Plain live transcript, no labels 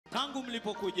tangu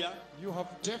mlipokuja, you have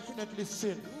definitely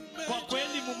seen kwa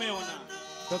kweli mumeona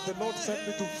that the Lord sent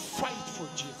me to fight for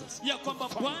Jesus. ya kwamba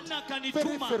Bwana Very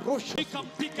kanituma ferociously,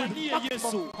 nikampigania with Yesu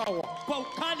maximum power, kwa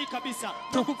ukali kabisa,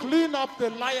 to clean up the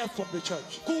liars from the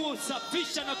church,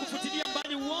 kusafisha na kufutilia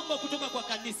mbali uongo kutoka kwa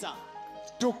kanisa,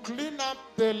 to clean up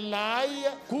the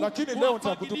lie, lakini leo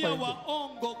nitakutupa nje,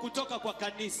 waongo kutoka kwa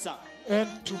kanisa,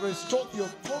 and to restore the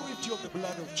authority of the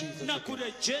blood of Jesus na again.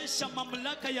 kurejesha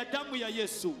mamlaka ya damu ya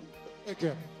Yesu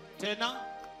Again. tena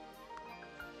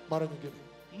Mara nyingine.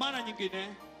 mara nyingine.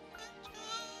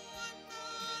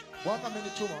 Bwana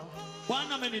amenituma.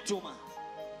 Bwana amenituma.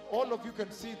 All of you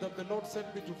can see that the Lord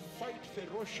sent me to fight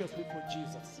ferociously for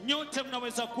Jesus. Nyote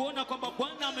mnaweza kuona kwamba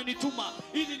Bwana amenituma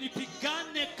ili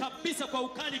nipigane kabisa kwa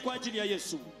ukali kwa ajili ya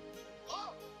Yesu.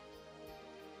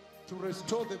 To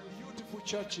restore the beautiful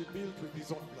church he built with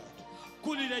his own blood.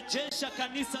 Kulirejesha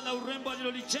kanisa la urembo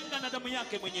alilolijenga na damu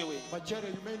yake mwenyewe. Macharia,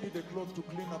 you may need a cloth to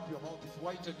clean up your mouth. It's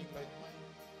whitening like mine.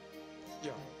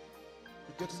 Yeah.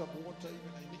 You get some water,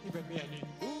 even me I need.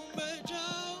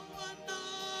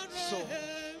 So,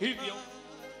 Hivyo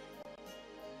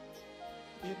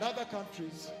in other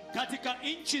countries, katika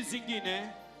nchi zingine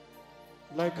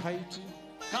like Haiti,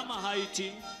 kama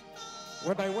Haiti,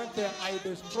 when I went there, I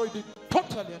destroyed it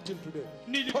totally until today.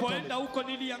 nilipoenda huko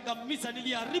niliangamiza,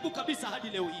 niliharibu kabisa hadi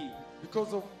leo hii,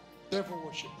 Because of devil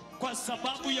worship. kwa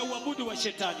sababu ya uabudu wa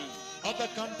shetani. Other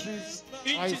countries,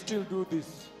 I still do this.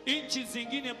 Nchi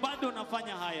zingine bado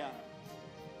nafanya haya,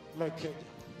 Like Kenya.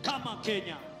 kama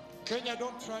Kenya. Kenya,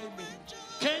 don't try me.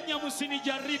 Kenya,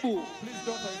 msinijaribu. Please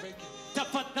don't, I beg you.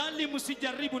 Tafadhali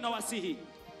msijaribu na wasihi.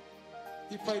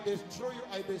 If I destroy you,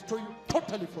 I destroy you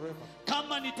totally forever.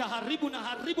 Kama nitaharibu na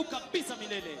haribu kabisa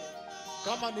milele.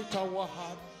 Kama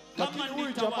nitawaharibu. Kama Lakini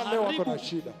huyu jamaa leo ako na nitawaharibu,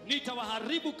 shida.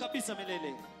 nitawaharibu kabisa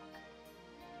milele.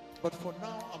 But for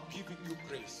now, I'm giving you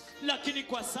grace. Lakini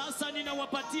kwa sasa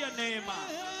ninawapatia neema.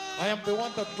 I am the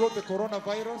one that brought the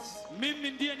coronavirus.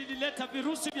 Mimi ndiye nilileta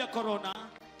virusi vya corona.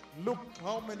 Look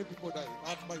how many people died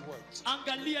at my words.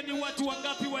 Angalia ni watu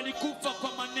wangapi walikufa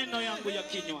kwa maneno yangu ya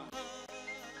kinywa.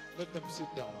 Let them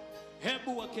sit down.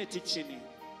 Hebu waketi chini.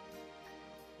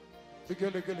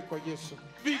 Vigelegele kwa Yesu.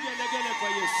 Vigelegele kwa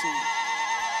Yesu.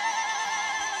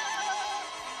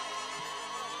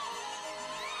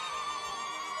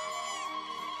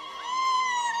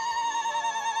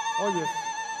 Oh yes.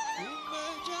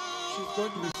 She's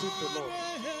going to receive the Lord.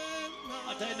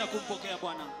 Ataenda kumpokea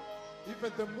Bwana.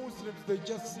 Even the Muslims, they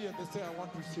just see and they say, I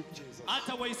want to receive Jesus.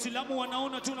 Hata Waislamu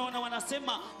wanaona tu na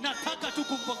wanasema nataka tu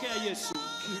kumpokea Yesu.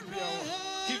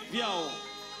 Kivyao.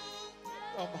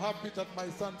 I'm happy that my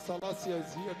son Salasia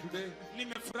is here today.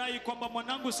 Nimefurahi kwamba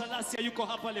mwanangu Salasia yuko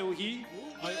hapa leo hii.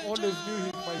 I always knew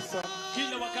he's my son.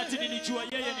 Kila wakati nilijua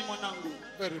yeye ni mwanangu.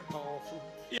 Very powerful.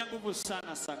 Ya nguvu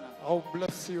sana sana. I'll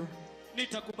bless you.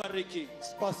 Nitakubariki.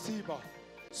 Spasiba.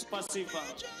 Spasiba.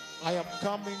 I am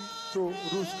coming to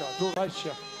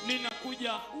Russia.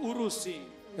 Ninakuja Urusi.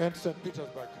 And St.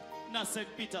 Petersburg. Na St.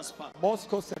 Petersburg.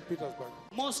 Moscow, St. Petersburg.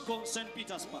 Moscow, St.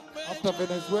 Petersburg. After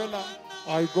Venezuela,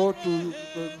 I go to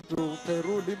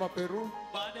Peru, Lima, Peru.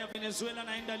 Baada ya Venezuela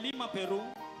naenda Lima, Peru.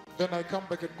 Then I come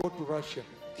back and go to Russia.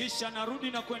 Kisha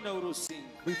narudi na kwenda Urusi.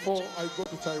 Before I go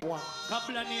to Taiwan.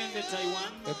 Kabla niende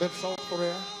Taiwan. And then South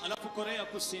Korea. Alafu Korea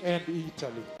Kusini. And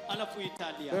Italy. Alafu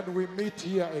Italia. Then we meet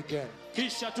here again.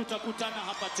 Kisha tutakutana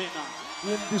hapa tena.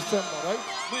 In December, right?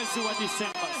 Mwezi wa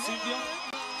Disemba, sivyo?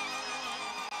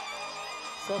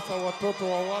 Sasa watoto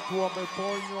wa watu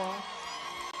wameponywa.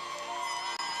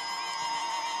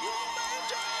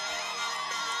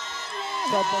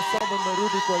 Tabasamu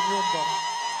imerudi kwa nyumba.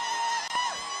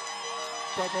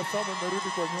 Tabasamu imerudi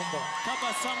kwa nyumba.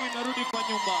 Tabasamu imerudi kwa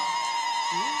nyumba.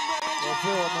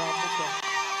 Wazee wanaamuka.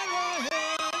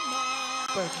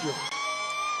 Thank you.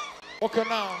 Okay,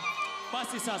 now.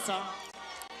 Basi sasa.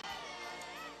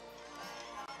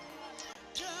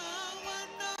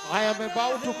 I am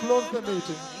about to close the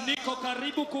meeting. Niko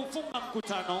karibu kufunga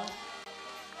mkutano.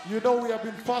 You know we have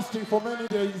been fasting for many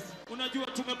days. Unajua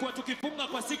tumekuwa tukifunga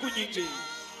kwa siku nyingi.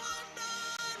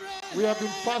 We have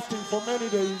been fasting for many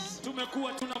days.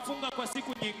 Tumekuwa tunafunga kwa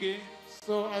siku nyingi.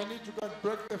 So I need to go and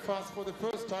break the fast for the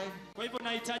first time. Kwa hivyo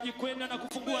nahitaji kwenda na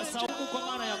kufungua saumu kwa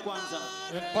mara ya kwanza.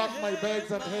 And pack my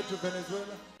bags and head to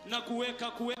Venezuela. Na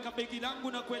kuweka begi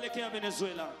langu na kuelekea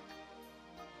Venezuela.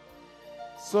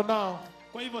 So now,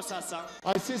 kwa hivyo sasa,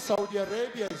 I see Saudi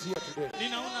Arabia is here today.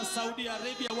 Ninaona Saudi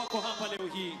Arabia wako hapa leo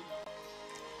hii.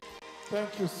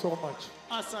 Thank you so much.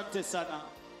 Asante sana.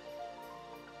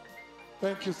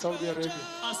 Thank you, Saudi Arabia.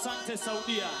 Asante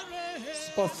Saudia.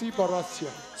 Spasiba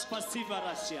Russia. Spasiba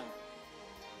Russia.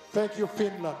 Thank you,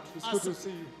 Finland. It's good to see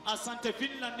you. Asante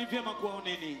Finland, ni vyema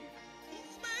kuwaoneni.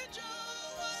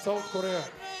 South Korea.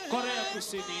 Korea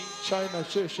Kusini. China,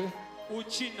 Sheshe.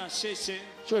 Uchina, Sheshe.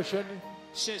 Shesheni.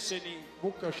 Shesheni.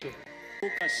 Bukashe.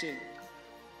 Bukashe.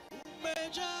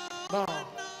 Now,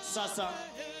 Sasa,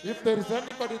 if there is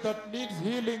anybody that needs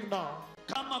healing now,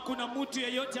 kama kuna mtu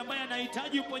yeyote ambaye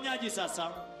anahitaji uponyaji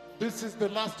sasa, this is the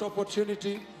last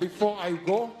opportunity before I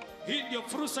go. hii ndio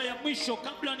fursa ya mwisho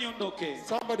kabla niondoke.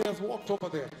 Somebody has walked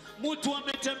over there. Mtu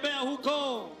ametembea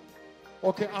huko.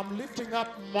 Okay, I'm lifting up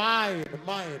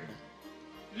mine.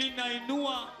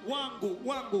 Ninainua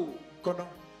wangu.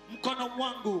 Mkono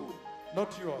wangu. Not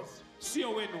yours.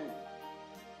 Sio wenu.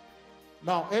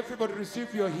 Now, everybody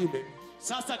receive your healing.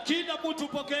 Sasa kila mtu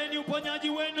pokeeni uponyaji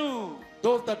wenu.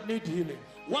 Those that need healing.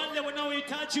 Wale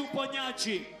wanaohitaji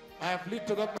uponyaji. I have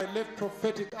lifted up my left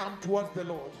prophetic arm towards the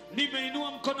Lord.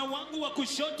 Nimeinua mkono wangu wa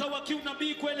kushoto wa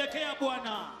kiunabii kuelekea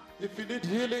Bwana. If you need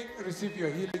healing, receive your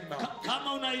healing now.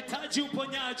 Kama unahitaji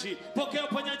uponyaji, pokea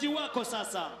uponyaji wako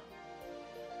sasa.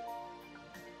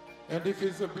 And if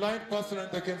he's a blind person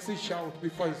and they can see, shout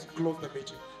before he close the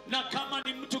meeting. Na kama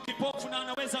ni mtu kipofu na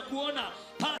anaweza kuona,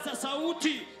 paza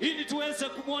sauti ili tuweze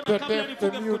kumuona The kabla deaf,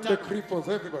 nifunge the mute, the mkutano. cripples,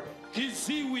 everybody.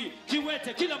 Kiziwi,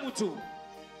 kiwete, kila mtu.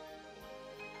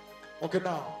 Okay,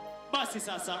 now, Basi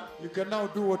sasa, you can now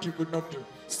do what you could not do.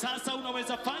 sasa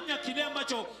unaweza fanya kile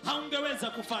ambacho haungeweza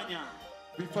kufanya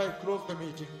Before I close the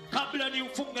meeting. kabla ni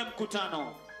ufunge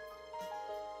mkutano.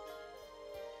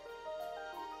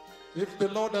 If the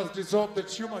Lord has dissolved the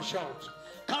tumor, shout.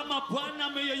 Kama Bwana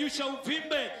ameyeyusha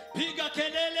uvimbe, piga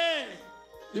kelele.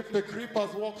 If the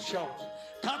creepers walk, shout.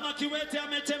 Kama kiwete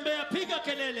ametembea, piga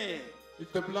kelele.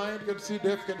 If the blind can see,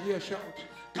 deaf can hear, shout.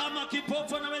 Kama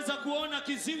kipofu anaweza kuona,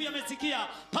 kiziwi amesikia,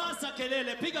 paza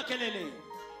kelele, piga kelele.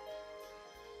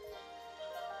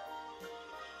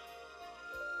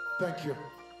 Thank you.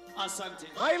 Asante.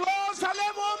 My Lord,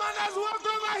 Salem woman has walked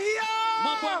over here.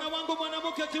 Mabwana wangu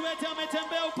mwanamke kiwete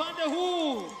ametembea upande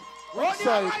huu. On your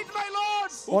side? right, my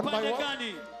Lord. On my Upande what?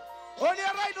 gani? On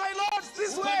your right, my Lord.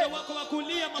 This Upande way. wako wa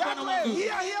kulia, mabwana Come way. wangu.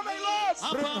 Here, my Lord.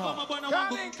 Hapa Bring hapa her. mabwana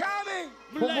wangu. Coming.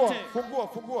 Fungua, Mlete.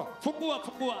 fungua.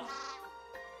 Fungua.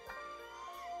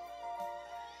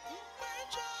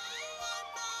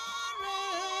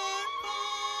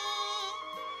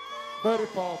 Very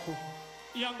powerful.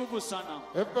 Ya nguvu sana.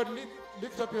 Everybody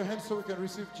lift up your hands so we can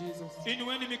receive Jesus.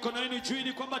 Inueni mikono yenu juu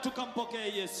ili kwamba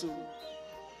tukampokee Yesu.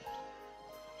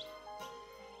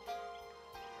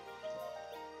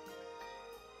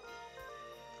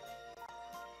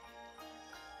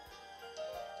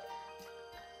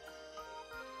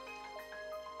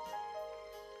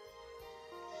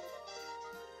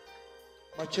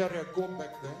 Macharia, go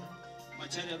back there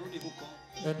Macharia, rudi huko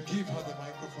and give her the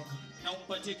microphone. na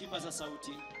umpatie kipaza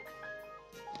sauti.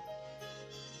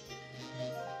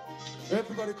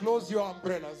 Everybody close your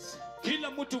umbrellas.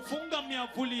 Kila mtu funga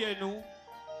miavuli yenu.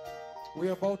 We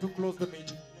are about to close the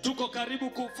meeting. Tuko karibu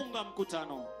kufunga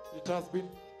mkutano. It has been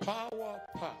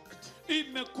power-packed.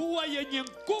 Imekuwa yenye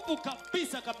nguvu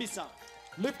kabisa.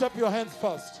 Lift up your hands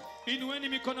first. Inueni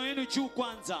mikono yenu juu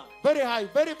kwanza. Very high,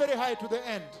 very high to the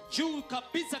end. Juu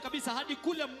kabisa hadi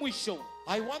kule mwisho.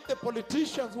 I want the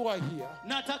politicians who are here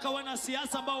Nataka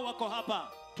wanasiasa ambao wako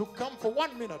hapa to come for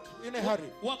 1 minute in a hurry.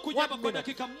 wakuja hapa 1 kwa minute.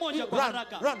 dakika moja kwa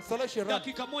haraka. Run, Salasia, run.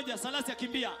 Dakika moja, Salasia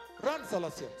kimbia. Run,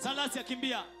 Salasia. Salasia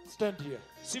kimbia. Stand here.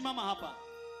 Simama hapa.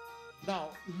 Now,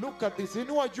 look at this.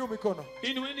 Inua juu mikono.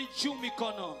 Inueni juu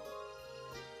mikono.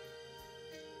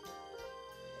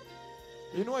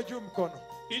 Inua juu mikono.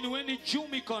 Inueni juu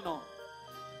mikono.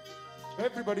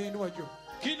 Everybody inua juu.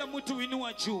 Kila mtu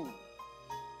inua juu.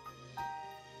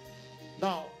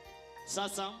 Now,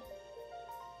 Sasa,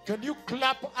 can you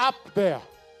clap up there?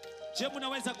 je,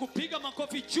 mnaweza kupiga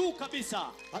makofi juu kabisa?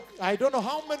 I don't know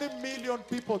how many million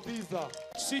people these are.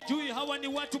 Sijui hawa ni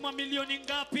watu mamilioni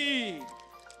ngapi.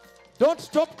 Don't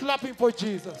stop clapping for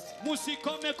Jesus.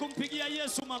 Musikome kumpigia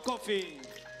Yesu makofi.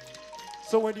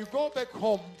 So when you go back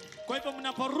home, Kwa hivyo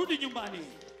mnaporudi nyumbani,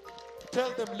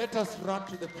 tell them, let us run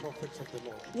to the prophets of the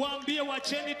Lord. waambie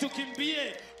wacheni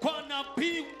tukimbie kwa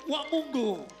nabii wa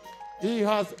Mungu. He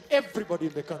has everybody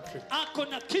in the country. Ako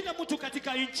na kila mtu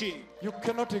katika nchi. You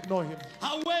cannot ignore him.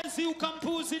 Hawezi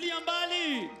ukampuuzilia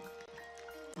mbali.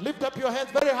 Lift up your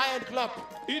hands very high and clap.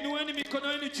 Inueni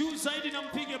mikono yenu juu zaidi na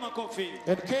mpige makofi.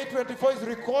 And K24 is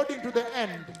recording to the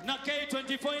end. Na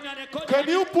K24 ina rekodi. Can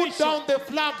you put mwisho. down the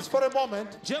flags for a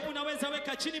moment? Je, unaweza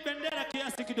weka chini bendera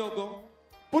kiasi kidogo?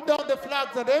 Put down the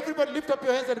flags and everybody lift up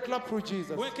your hands and clap through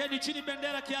Jesus. Wekeni chini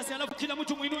bendera kiasi, alafu kila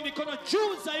mtu muinue mikono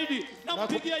juu zaidi na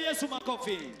mpigia Yesu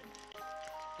makofi.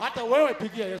 Hata wewe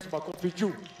pigia Yesu makofi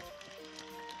juu.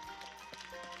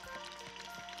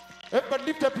 Everybody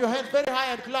lift up your hands very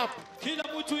high and clap Kila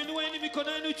mtu inueni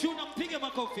mikono yenu juu na mpige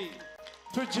makofi.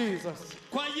 to Jesus.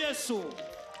 Kwa Yesu.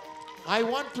 I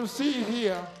want to see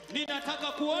here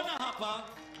Ninataka kuona hapa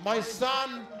my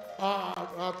son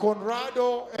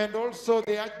Conrado and also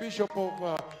the Archbishop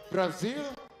of Brazil,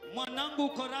 mwanangu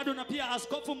Conrado na pia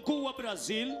askofu mkuu wa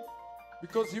Brazil,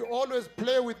 because you always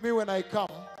play with me when I come.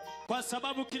 kwa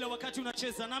sababu kila wakati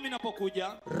unacheza nami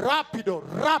napokuja. Rapido.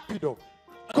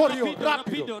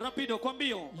 Rapido kwa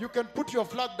mbio. You can put your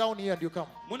flag down here and you come.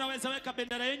 Munaweza weka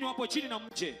bendera yenu hapo chini na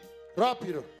mje.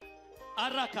 Rapido.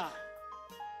 Haraka.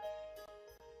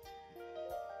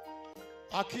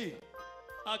 Aki.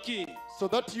 So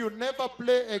that you never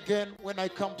play again when I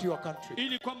come to your country.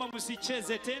 Ili kwamba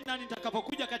msicheze tena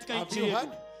nitakapokuja katika Have nchi you yenu.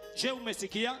 heard? Je,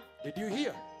 umesikia? Did you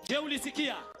hear? Je,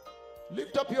 ulisikia?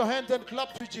 Lift up your hands and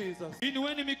clap to Jesus.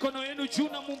 Inueni mikono yenu juu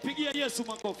na mumpigie Yesu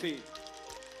makofi.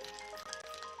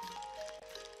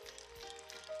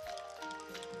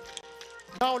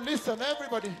 Now listen,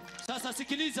 everybody. Sasa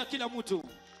sikiliza kila mtu.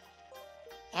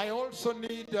 I also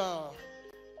need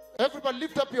everybody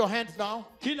lift up your hands now.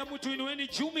 Kila mtu inueni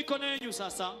juu mikono yenu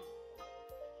sasa.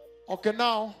 Okay,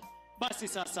 now. Basi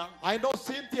sasa. I know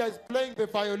Cynthia is playing the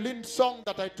violin song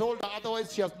that I told her,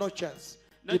 otherwise she has no chance.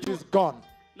 It is gone.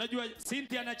 Najua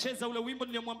Cynthia anacheza ule wimbo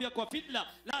nilimwambia kwa fidla,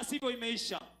 la sivyo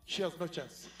imeisha. She has no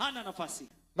chance. Hana nafasi.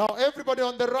 Now everybody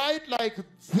on the right like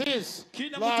this,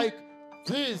 like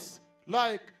this,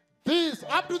 like this,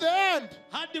 up to the end.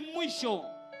 Hadi mwisho.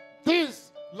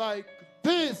 This, like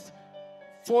this,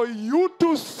 for you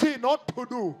to see, not to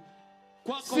do.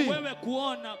 Kwako wewe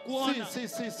kuona.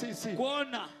 See.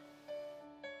 Kuona.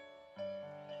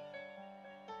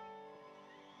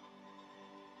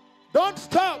 Don't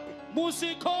stop.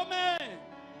 Musikome.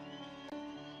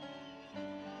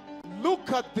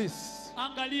 Look at this.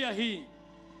 Angalia hii.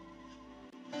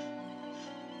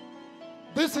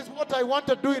 This is what I want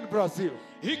to do in Brazil.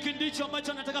 Hiki ndicho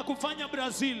ambacho nataka kufanya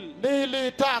Brazil.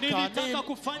 Nilitaka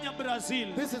kufanya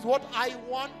Brazil. This is what I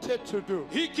wanted to do.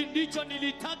 Hiki ndicho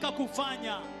nilitaka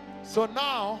kufanya. So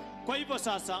now, kwa hivyo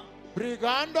sasa,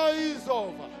 Brigando is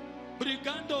over.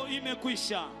 Brigando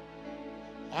imekwisha.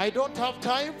 I don't have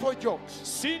time for jokes.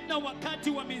 Sina wakati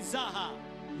wa mizaha.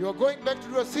 You are going back to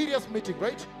do a serious meeting,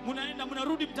 right?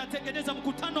 Mnarudi mtatengeneza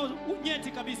mkutano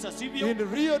unyeti kabisa, sivyo? In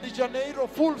Rio de Janeiro,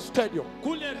 full stadium.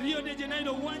 Kule Rio de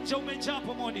Janeiro uwanja umejaa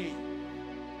pomoni.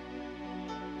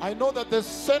 I know that the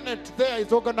Senate there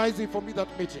is organizing for me that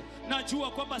meeting.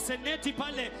 Najua kwamba seneti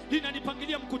pale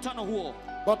linanipangilia mkutano huo.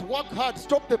 But work hard,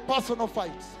 stop the personal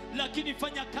fights. Lakini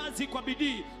fanya kazi kwa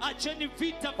bidii, acheni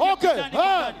vita vya ndani kwa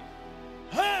ndani.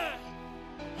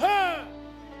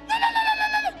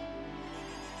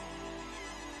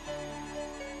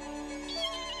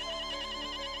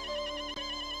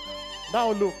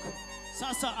 Now look.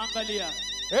 Sasa angalia.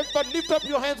 Everybody lift up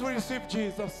your hands, we receive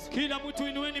Jesus. Kila mtu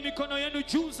inueni mikono yenu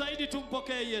juu zaidi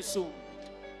tumpokee Yesu.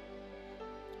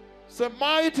 Say,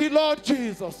 mighty Lord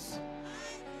Jesus.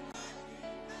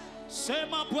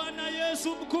 Sema Bwana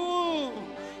Yesu mkuu.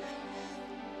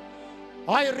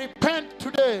 I repent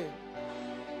today.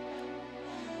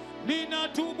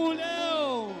 Ninatubu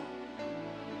leo.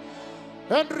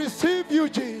 And receive you,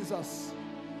 Jesus.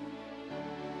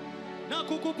 Na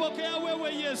kukupokea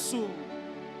wewe Yesu.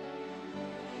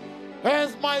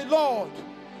 As my Lord.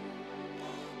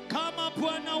 Kama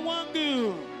Bwana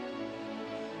wangu.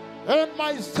 And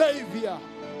my Savior.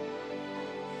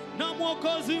 Na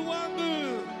mwokozi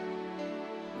wangu.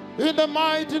 In the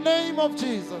mighty name of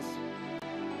Jesus.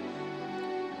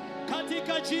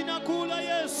 Katika jina kuu la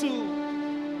Yesu.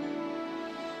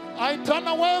 I turn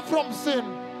away from sin.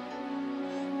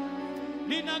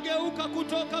 Ninageuka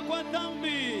kutoka kwa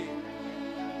dhambi.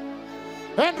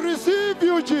 And receive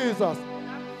you, Jesus.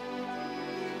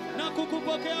 Na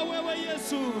kukupokea wewe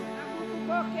Yesu.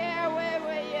 Pokea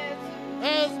wewe Yesu.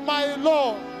 As my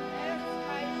Lord. As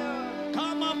my Lord.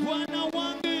 Kama Bwana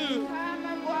wangu.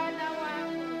 Kama Bwana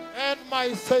wangu. And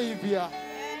my Savior.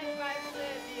 And my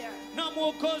Savior. Na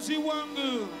mwokozi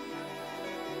wangu.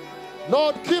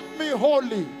 Lord, keep me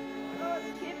holy. Lord,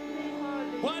 keep me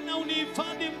holy. Bwana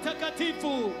unihifadhi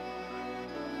mtakatifu.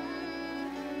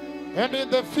 And in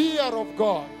the fear of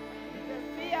God.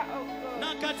 The fear of God.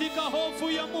 Na katika hofu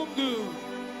ya Mungu.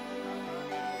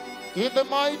 In the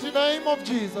mighty name of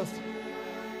Jesus.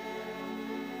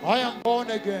 I am born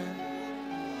again.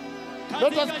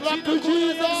 Let us clap to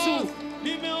Jesus.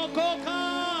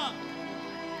 Nimeokoka.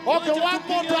 Okay, one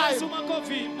more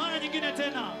time. Mara nyingine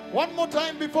tena. One more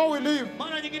time before we leave.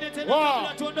 Mara nyingine tena Wow.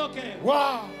 kabla tuondoke.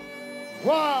 Wow.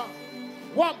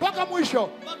 Mpaka mwisho.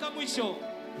 Mpaka mwisho.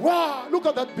 Wow, look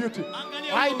at that beauty.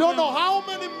 Angalia I huo don't know urembo. how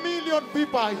many million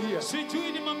people are here.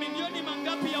 Sijui ni mamilioni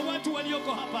mangapi ya watu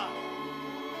walioko hapa.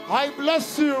 I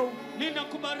bless you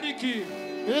Ninakubariki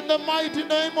in the mighty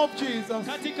name of Jesus.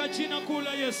 katika jina kuu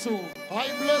la Yesu. I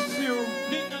bless you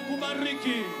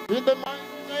Ninakubariki in the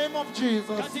mighty name of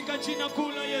Jesus. katika jina kuu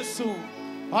la Yesu.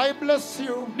 I bless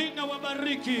you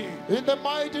Ninawabariki in the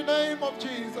mighty name of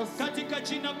Jesus. katika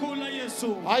jina kuu la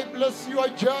Yesu. I bless your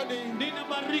journey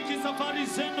Ninabariki safari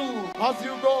zenu as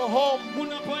you go home.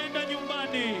 munapoenda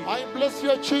nyumbani. I bless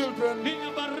your children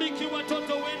Ninabariki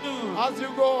watoto wenu as you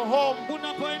go home.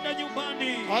 munapoenda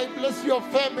nyumbani. I bless your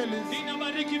families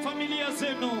Ninabariki familia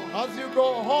zenu as you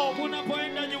go home.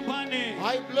 munapoenda nyumbani.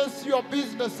 I bless your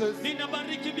businesses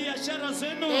Ninabariki biashara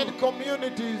zenu and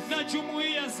communities. na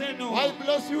jumuiya zenu. I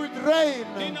bless you with rain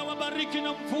Ninawabariki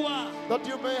na mvua that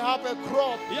you may have a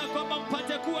crop. ya kwamba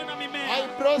mpate kuwa na I mimea.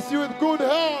 bless you with good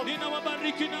health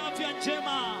Ninawabariki na afya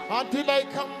njema until I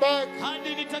come back.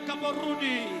 hadi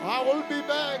nitakaporudi. I will be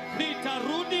back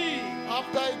Nitarudi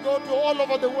after I go to all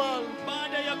over the world.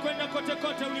 baada ya kwenda kote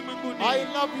kote ulimwenguni. I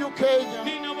love you, Kenya,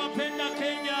 Ninawapenda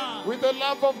Kenya with the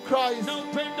love of Christ. na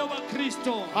upendo wa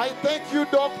Kristo. I thank you,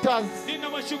 doctors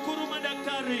Ninawashukuru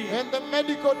madaktari and the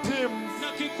medical teams,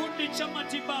 na kikundi cha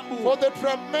matibabu for the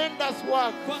tremendous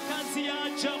work. kwa kazi ya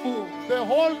ajabu. The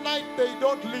whole night they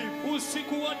don't leave.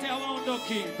 Usiku wote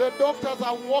hawaondoki. The doctors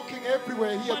are walking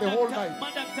everywhere here the whole night.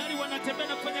 Madaktari wanatembea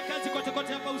na kufanya kazi kote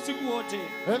kote hapa usiku wote.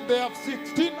 And they have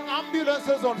 16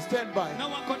 ambulances on standby. Na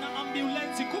wako na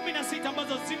ambulensi 16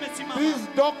 ambazo zimesimama. These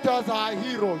doctors are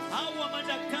heroes. Hawa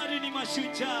madaktari ni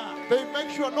mashujaa. They make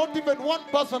sure not even one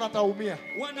person ataumia.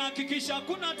 Wanahakikisha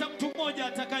hakuna hata mtu mmoja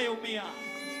atakayeumia.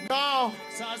 Now,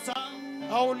 Sasa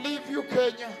I will leave you,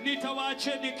 Kenya,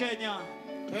 nitawaacheni Kenya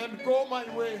and go my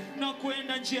way. na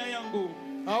kuenda njia yangu.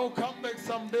 I will come back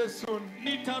someday soon.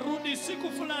 Nitarudi siku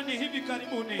fulani hivi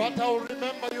karibuni. But I will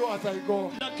remember you as I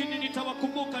go. Lakini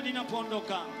nitawakumbuka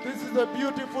ninapoondoka. This is a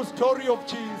beautiful story of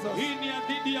Jesus. Hii ni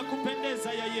hadithi ya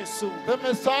kupendeza ya Yesu. The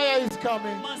Messiah is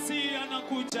coming. Masihi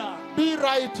anakuja. Be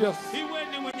righteous.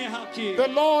 Iweni mwenye haki. The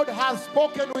Lord has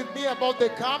spoken with me about the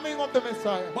coming of the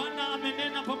Messiah. Bwana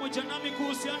amenena pamoja nami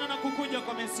kuhusiana na kukuja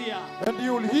kwa Mesia. And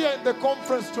you will hear in the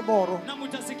conference tomorrow Na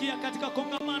mutasikia katika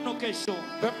kongamano kesho.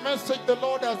 the message the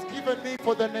Lord has given me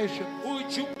for the nation.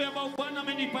 Ujumbe ambao Bwana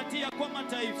amenipatia kwa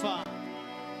mataifa.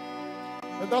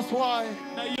 And that's why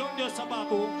Na hiyo ndio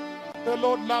sababu the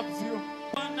Lord loves you.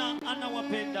 Bwana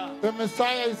anawapenda. The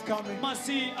Messiah is coming.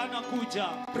 Masihi anakuja.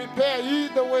 Prepare ye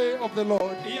the way of the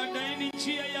Lord. Iandaeni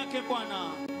njia yake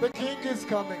Bwana. The King is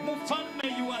coming.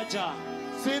 Mfalme yuaja.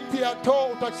 Cynthia To,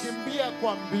 utakimbia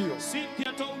kwa mbio.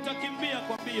 Cynthia To, utakimbia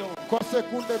kwa mbio. Kwa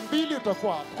sekunde 2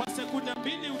 utakuwa hapa. Kwa sekunde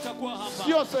 2 utakuwa hapa.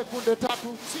 Sio sekunde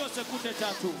 3. Sio sekunde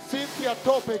 3. Cynthia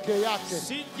To peke yake.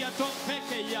 Cynthia To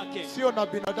peke yake. Sio na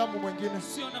binadamu mwingine.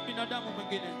 Sio na binadamu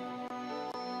mwingine.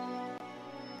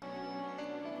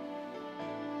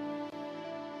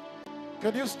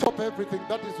 Can you stop everything?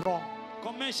 That is wrong.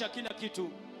 Komesha kila kitu.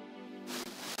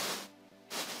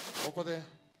 Over there.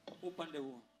 Upande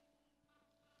huo.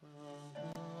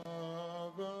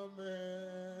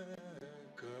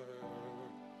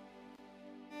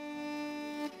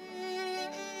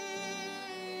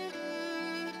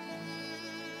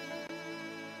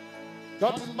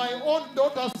 That is my own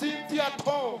daughter Cynthia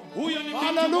To. Huyo ni binti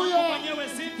Hallelujah. wangu mwenyewe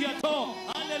Cynthia To.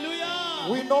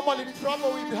 Hallelujah. We normally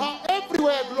travel with her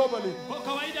everywhere globally. Kwa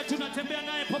kawaida tunatembea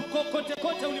naye kote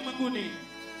kote ulimwenguni.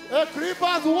 A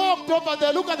creepers walked over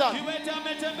there. Look at that. Kiwete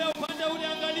ametembea upande ule,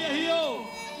 angalia hiyo.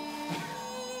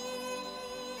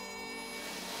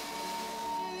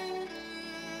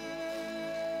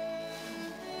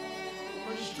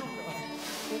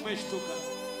 Umeshtuka.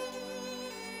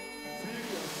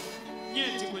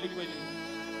 Nyeti kweli kweli.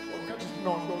 Wakati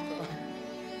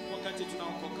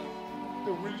tunaokoka.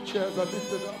 The wheelchairs are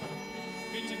lifted up.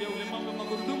 Viti vya ulemavu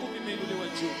magurudumu vimeinuliwa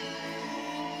juu.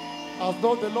 As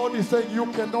though the Lord is saying you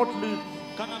cannot leave.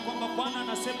 Kana kwamba Bwana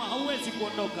anasema hauwezi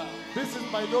kuondoka. This is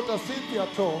my daughter Cynthia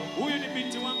To. Huyu ni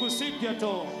binti wangu Cynthia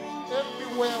To.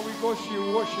 Everywhere we go, she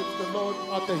worships the Lord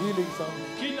at the healing service.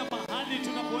 Kila mahali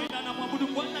tunapoenda anamwabudu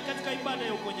Bwana katika ibada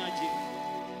ya uponyaji.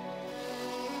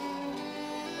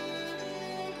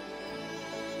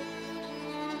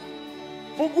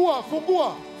 Fungua,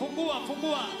 fungua. Fungua,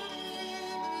 fungua.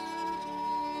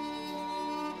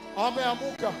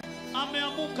 Ameamuka.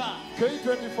 Ameamuka.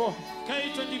 K24.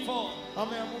 K24.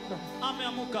 Ameamuka.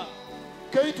 Ameamuka.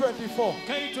 K24.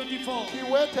 K24.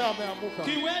 Kiwete ameamuka.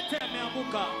 Kiwete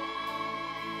ameamuka.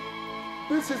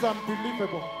 This is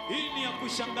unbelievable. Hii ni ya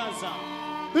kushangaza.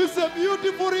 This is a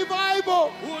beautiful revival.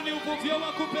 Huu ni uvuvio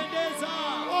wa kupendeza.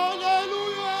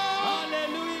 Hallelujah.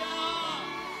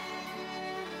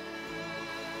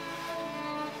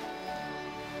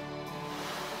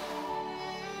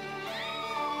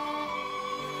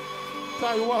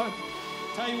 Taiwan.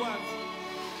 Taiwan.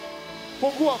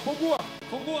 Fungua.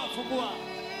 Fungua.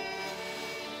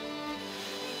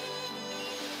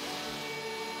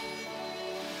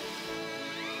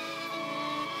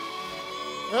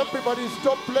 Everybody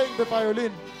stop playing the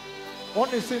violin.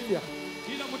 Only Cynthia.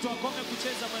 Kila mtu akome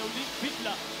kucheza violin,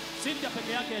 fiddler. Cynthia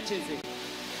peke yake acheze.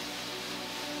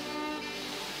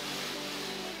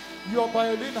 Your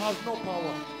violin has no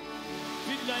power.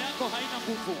 Fiddler yako haina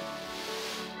nguvu.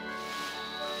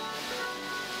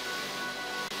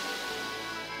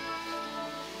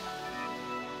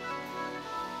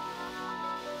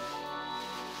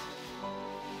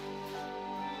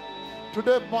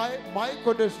 Today,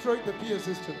 Michael destroyed the PA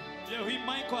system. Leo hii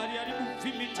Michael aliharibu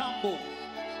vimitambo.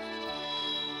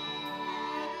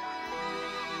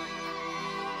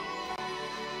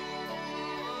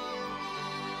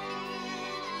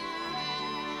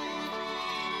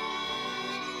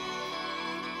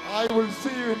 I will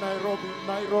see you in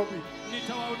Nairobi.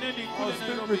 Nitawaoneni I'll kule speak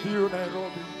Nairobi. with you in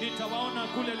Nairobi. Nitawaona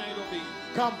kule Nairobi.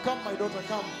 Come, my daughter,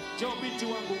 come. Njoo binti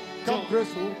wangu. Come, Njoo.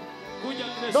 Grace. Kuja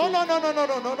Grace. No.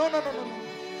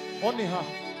 Only her.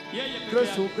 Yeye peke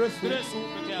Grace, yake. Grace. Grace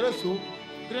peke yake.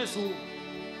 Grace.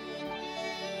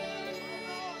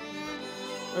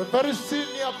 A very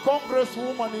senior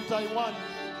congresswoman in Taiwan.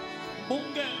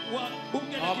 Bunge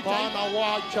la Hapana, kitaifa.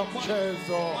 wacha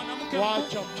mchezo. Mwanamke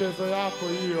Wacha mchezo yako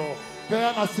hiyo.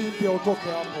 Peana Cynthia utoke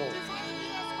hapo.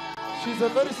 She's a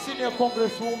very senior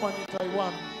congresswoman in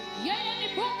Taiwan. Yeye ni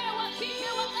bunge wa kike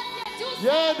wa ngazi ya juu.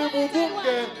 Yeye ni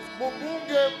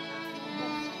mbunge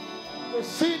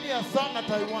senior sana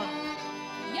Taiwan.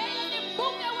 Yeye ni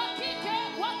mbunge wa kike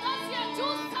wa ngazi ya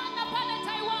juu sana pale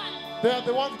Taiwan. They are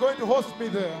the ones going to host me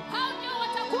there. Hao ndio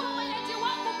watakuwa wenyeji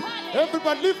wangu pale.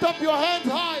 Everybody lift up your hands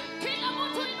high. Kila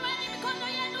mtu inueni mikono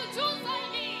yenu juu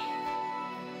zaidi.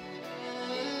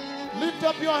 Lift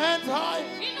up your hands high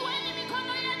Inueni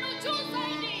mikono yenu juu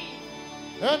zaidi.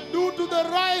 and do to the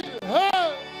right.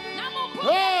 Hey, Na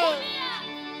mpunge Hey! kulia.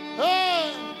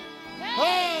 hey, Hey!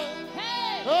 hey,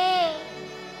 Hey! hey.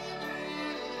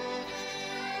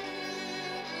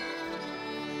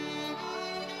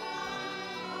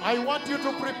 I want you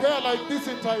to prepare like this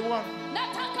in Taiwan.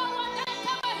 Nataka uandae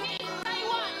kama hii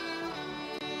Taiwan.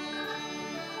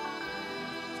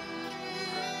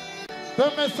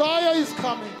 The Messiah is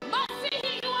coming.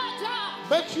 Masihi yuaja.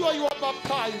 Make sure you are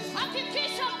baptized.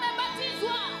 Hakikisha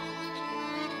umebatizwa.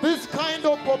 This kind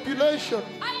of population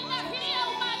Aina hii ya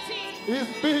umati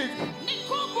is big. ni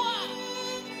kubwa.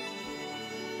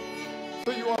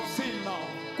 So you have seen now.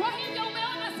 Kwa hivyo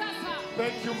umeona sasa.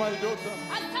 Thank you, my daughter.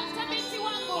 Asante binti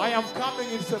wangu. I am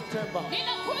coming in September.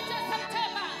 Ninakuja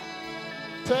Septemba.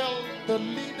 Tell the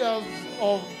leaders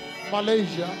of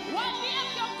Malaysia, Waambie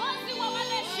viongozi wa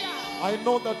Malaysia. I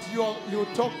know that you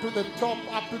talk to the top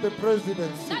up to the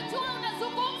presidency. Najua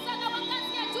unazungumza na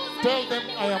wangazi ya juu zaidi. Tell them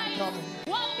hadi I am urais. coming.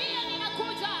 Waambie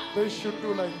ninakuja. They should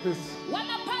do like this.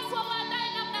 Wanapaswa waandae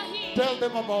namna hii. Tell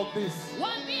them about this.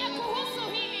 Waambie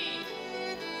kuhusu hili.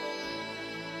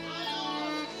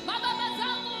 Mababa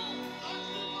zangu.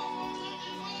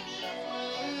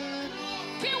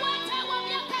 Kiwete wa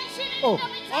miaka 25. Oh,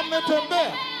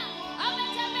 ametembea.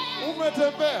 Ametembea.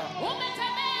 Umetembea.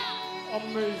 Umetembea.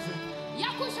 Amazing. Ya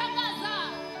kushangaza.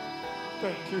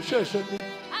 Thank you. Shesheni.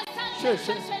 Asante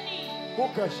Sheshe. Shesheni.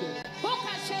 Bukashe.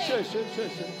 Bukashe. Sheshe.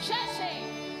 Sheshe.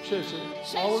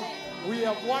 Sheshe. We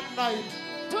have one night.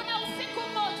 Tuna usiku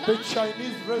The mmoja.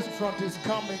 Chinese restaurant is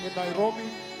coming in Nairobi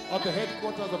at the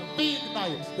headquarters. A big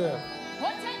night there.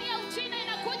 Hoteli ya Uchina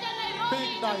inakuja Nairobi.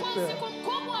 Big night Itakuwa there. usiku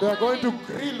mkubwa They are going pale. to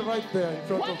grill right there in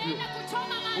front of you Wanaenda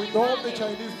kuchoma mahali with all the pale.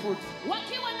 Chinese food.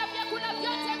 Wakiwa na vyakula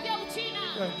vyote vya Uchina.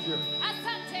 Thank you.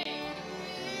 Asante.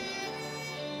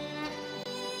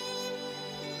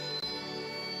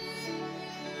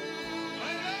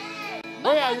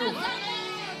 Where are you?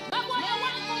 Mabwana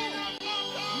wangu.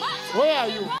 Macho Where ya are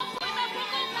you? kipofu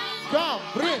imefunguka. Come,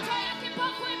 bring. Macho ya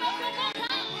kipofu imefunguka.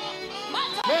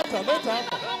 Macho ya Later, kipofu later.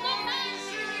 imefunguka.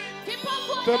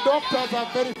 Kipofu The anaona. doctors are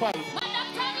verified.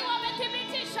 Madaktari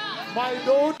wamethibitisha. My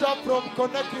daughter from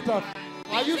Connecticut.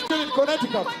 Are you still in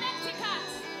Connecticut? Connecticut.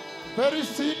 Very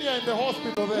senior in the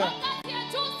hospital there. Wakati ya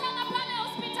juu sana pale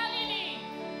hospitalini.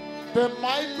 The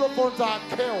microphones are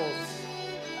chaos.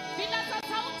 Vinasa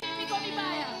sauti viko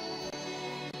vibaya.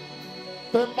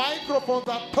 The microphones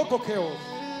are total chaos.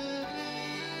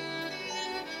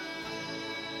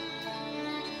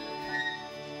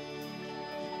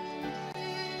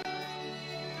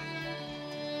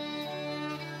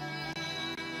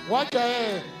 Wacha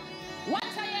yeye.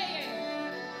 Wacha yeye.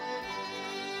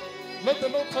 Let the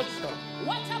Lord touch her.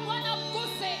 Wacha Bwana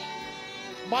mguse.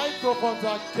 Microphones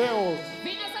are chaos.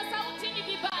 Vinasa sauti ni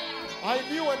I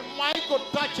knew when Michael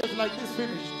touches like this,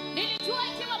 finished. Nilijua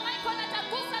ikiwa Michael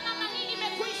atagusa namna hii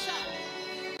imekwisha.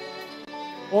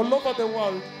 All over the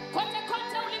world, Kote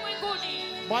kote ulimwenguni.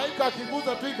 Michael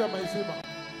akiguza tu hivi ameizima.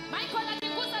 Michael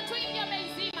akigusa tu hivi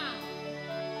ameizima.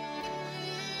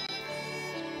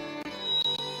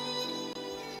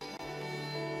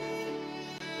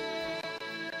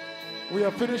 We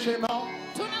are finishing now.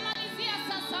 Tunamalizia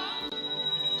sasa.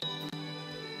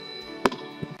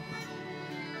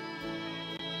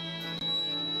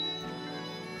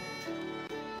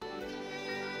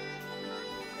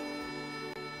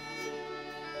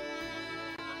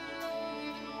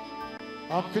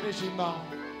 I'm finishing now.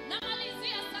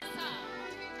 Namalizia sasa.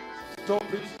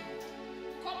 Stop it.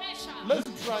 Komesha.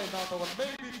 Let's try another one.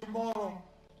 Maybe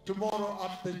tomorrow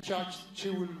at the church, she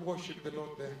will worship the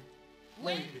Lord there.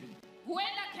 Maybe.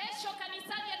 Huenda kesho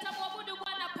kanisani atamwabudu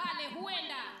Bwana pale.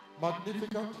 Huenda.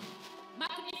 Magnificat.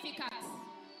 Magnificat.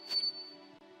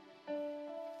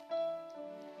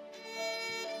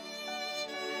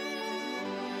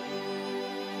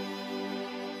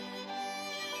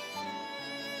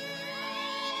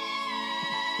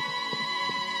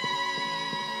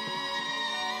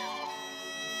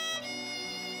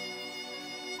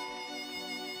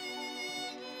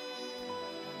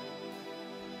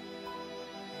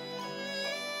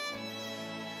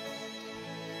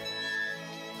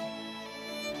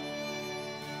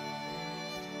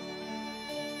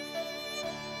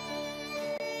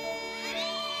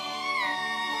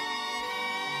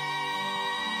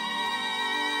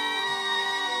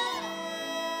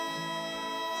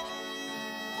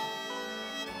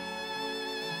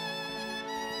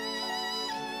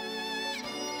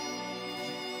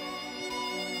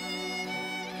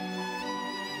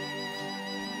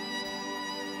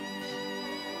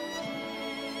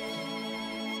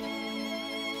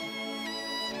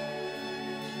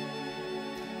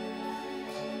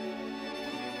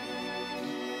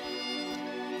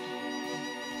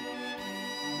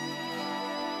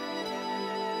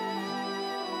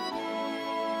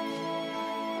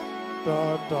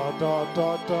 Da da da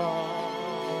da da.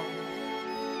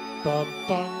 Dun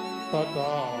dun da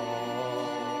da.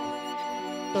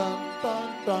 Dun dun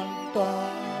dun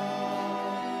dun.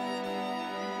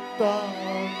 Dun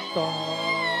dun.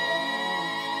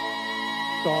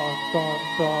 Dun dun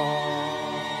dun.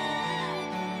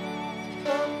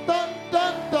 Dun dun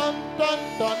dun dun dun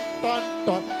dun dun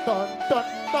dun dun dun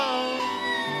dun.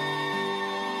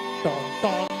 Dun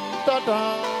dun da da.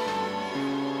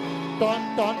 Dun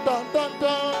dun dun dun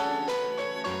dun.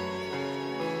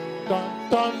 Dun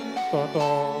dun dun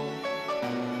dun.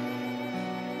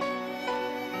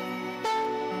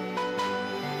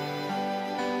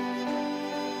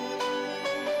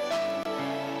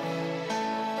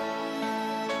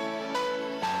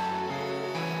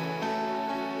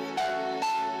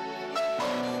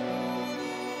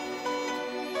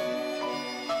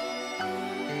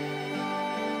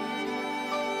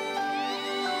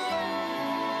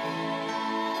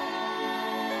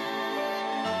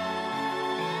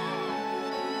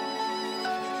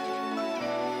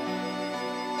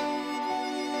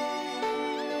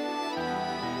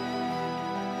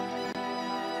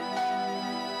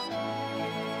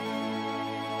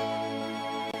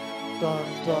 Dun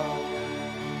dun.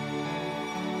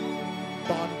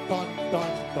 Dun dun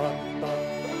dun dun dun.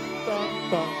 Dun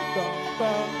dun dun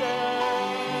dun dun.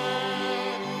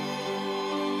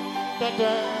 Dun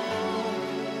dun.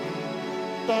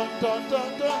 Dun dun dun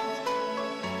dun.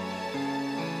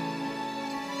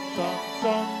 Dun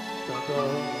dun dun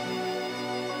dun.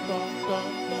 Dun dun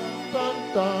dun dun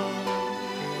dun.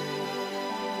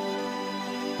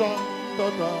 Dun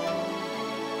dun dun.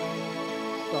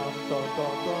 Dun dun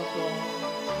dun dun dun.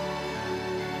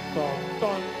 Dun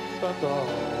dun dun dun.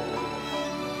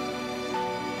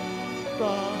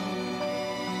 Dun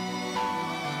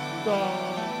dun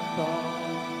dun.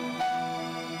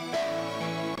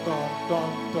 Dun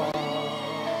dun dun.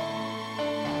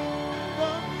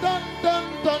 Dun dun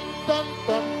dun dun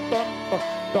dun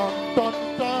dun dun dun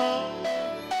dun.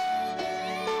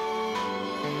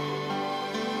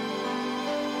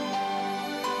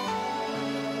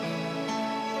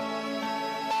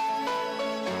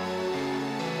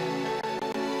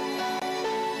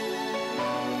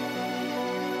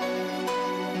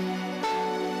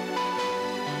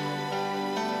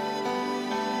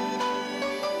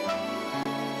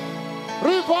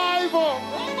 Revival!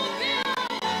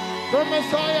 The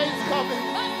Messiah is coming.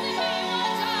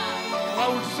 I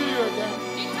will see you again.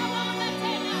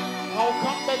 I'll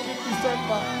come back in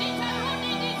December.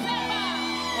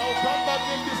 I'll come back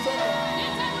in December.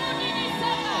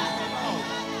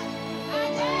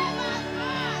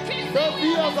 Their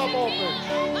ears are open.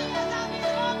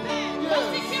 Yes.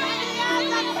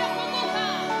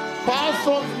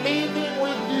 Persons living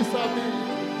with disability.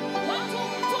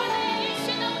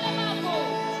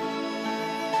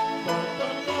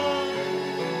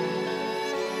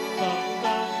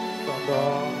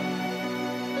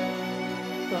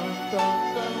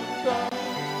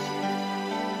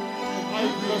 I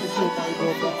bless you, my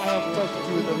daughter. I have touched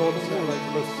you in the Lord's name. I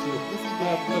bless you. I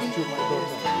have blessed you, my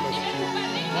daughter.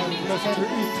 I have blessed you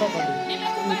eternally.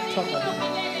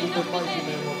 In the mighty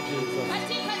name of Jesus.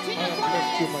 I have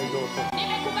blessed you, my daughter. I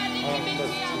have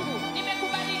blessed you.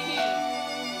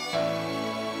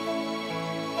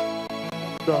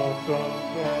 Down, down,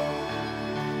 down.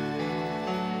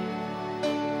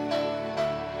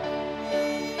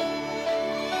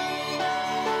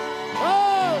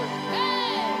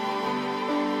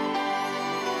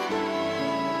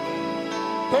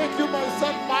 Thank you, my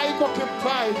son Michael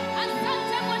Kimtai.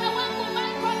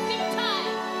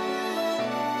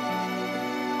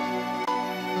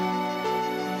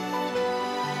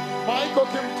 Michael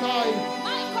Kimtai.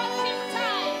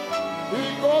 He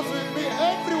goes with me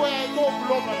everywhere I go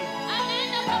globally.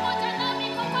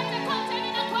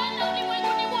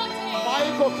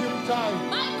 Michael Kimtai.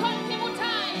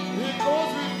 He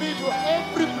goes with me to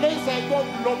every place I go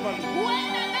globally.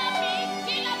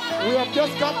 We have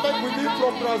just come back with him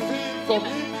from Brazil, from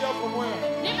India, from where?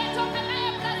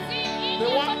 The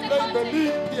one playing the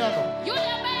lead piano.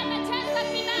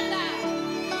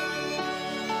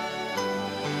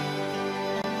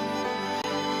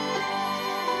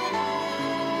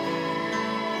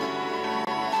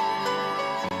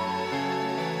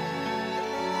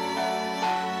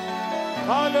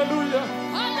 Hallelujah.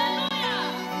 Hallelujah.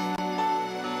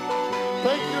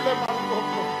 Thank you, Leman.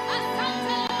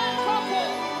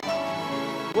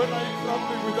 When I am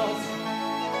traveling with us,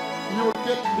 you will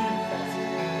get lean fast.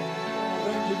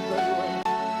 Thank you very well.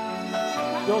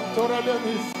 Dr.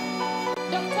 Lenis.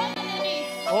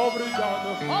 Obrigado.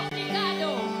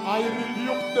 I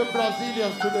rebuked the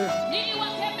Brazilians today.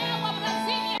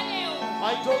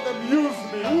 I told them, use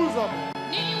me, use them.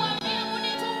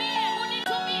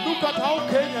 Look at how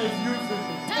Kenya is using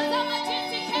me.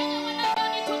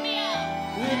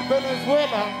 In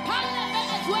Venezuela,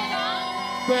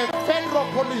 the federal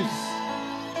police,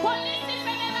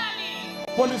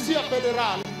 Policía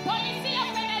Federal,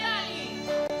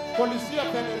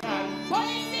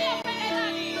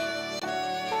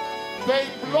 they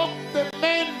blocked the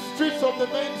main streets of the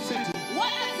main city.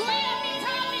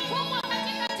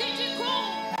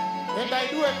 And I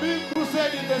do a big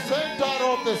crusade in the center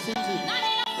of the city.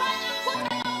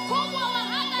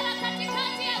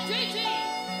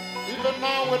 Even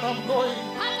now when I'm going,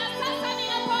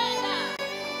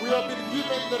 we have been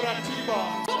given the ratiba.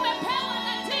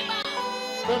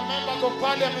 The members of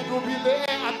parliament will be there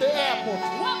at the airport.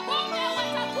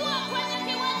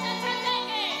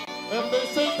 And they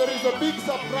say there is a big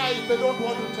surprise they don't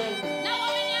want to tell me.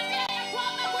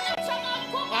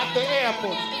 At the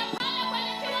airport.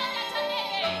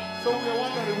 So we are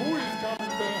wondering who is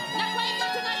coming there.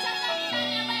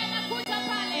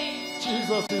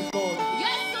 Jesus is Lord.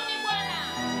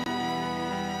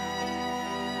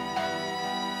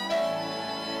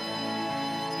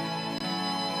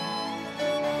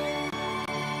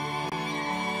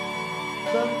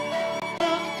 Dun,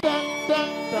 dun, dun, dun,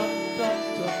 dun, dun,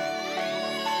 dun.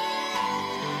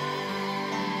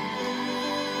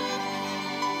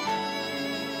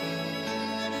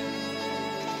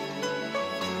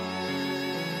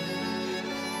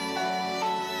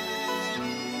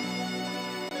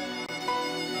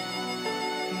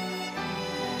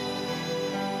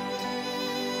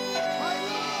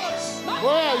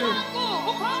 Where are you?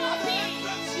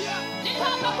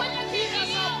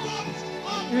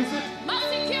 Is it?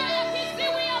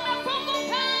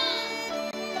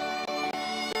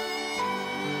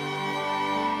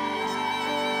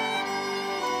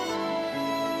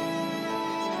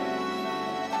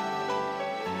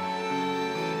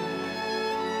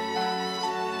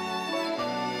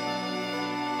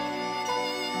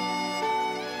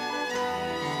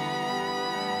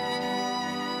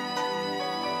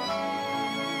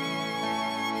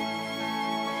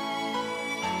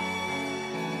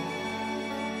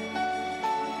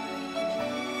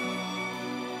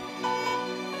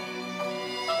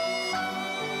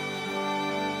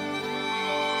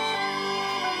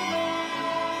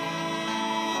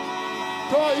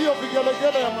 Toa hiyo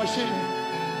vigelegele ya mashini.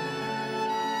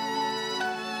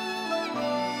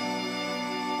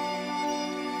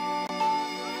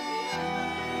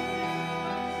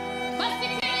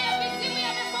 Masikio ya viziwi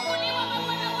yamefunguliwa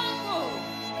mabwana wangu.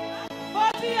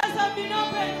 40 years have been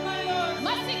opened, my Lord.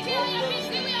 Masikio ya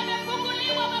viziwi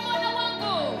yamefunguliwa mabwana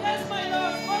wangu. Yes, my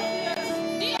Lord. Oh, yes.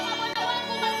 Ndiyo mabwana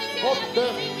wangu, masikio What ya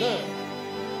deaf, viziwi. deaf?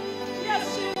 Yes,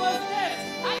 she was dead.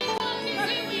 Alikuwa But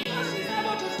kiziwi, because she's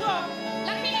able to talk,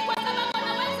 lakini kwa sababu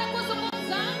anaweza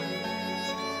kuzungumza,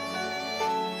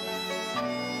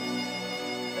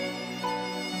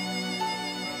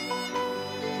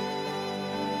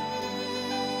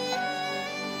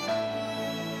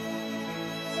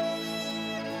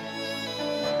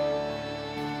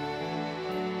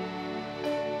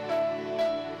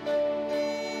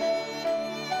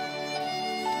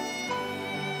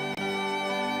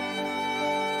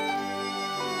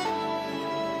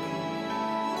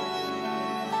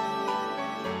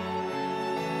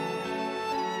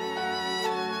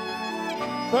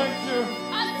 Thank you.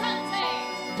 asante.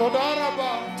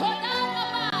 Todaraba. Toda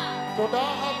Raba, Toda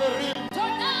Haverim.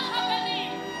 Toda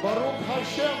Haberim, Baruch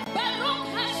Hashem. Baruch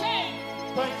Hashem.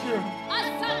 Thank you.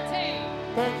 Asante,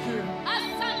 Thank you.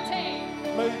 asante.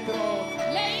 Later on.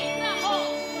 Leitraho.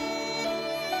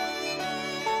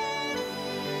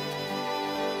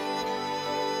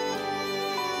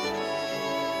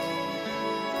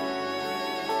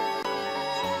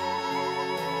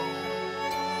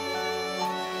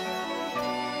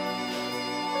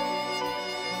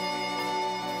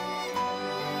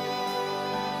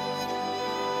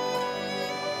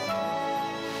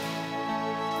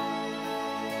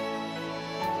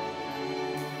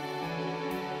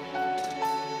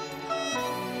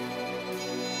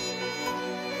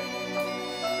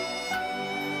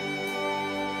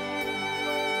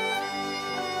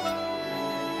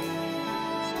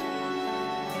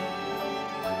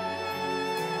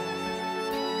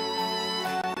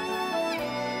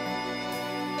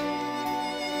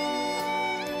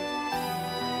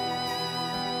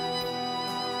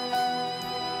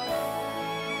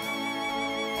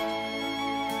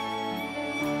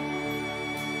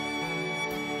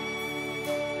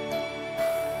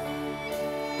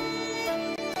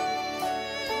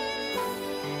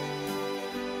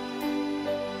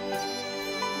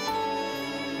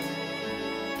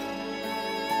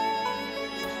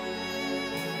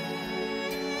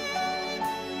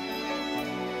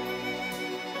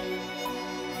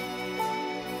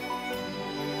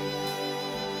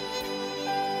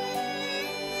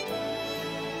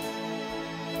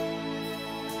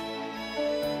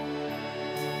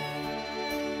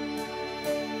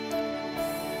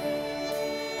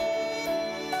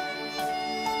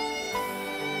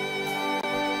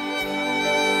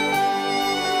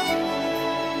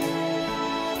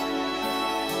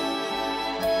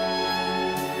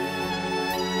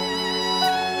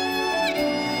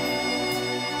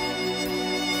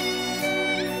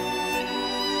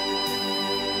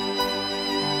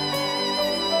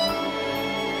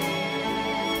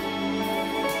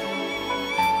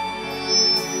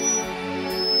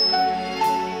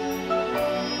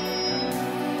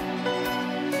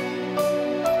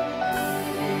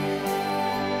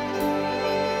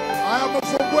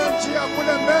 mfungue njia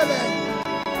kule mbele.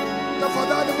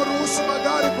 Tafadhali mruhusu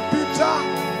magari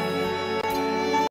kupita.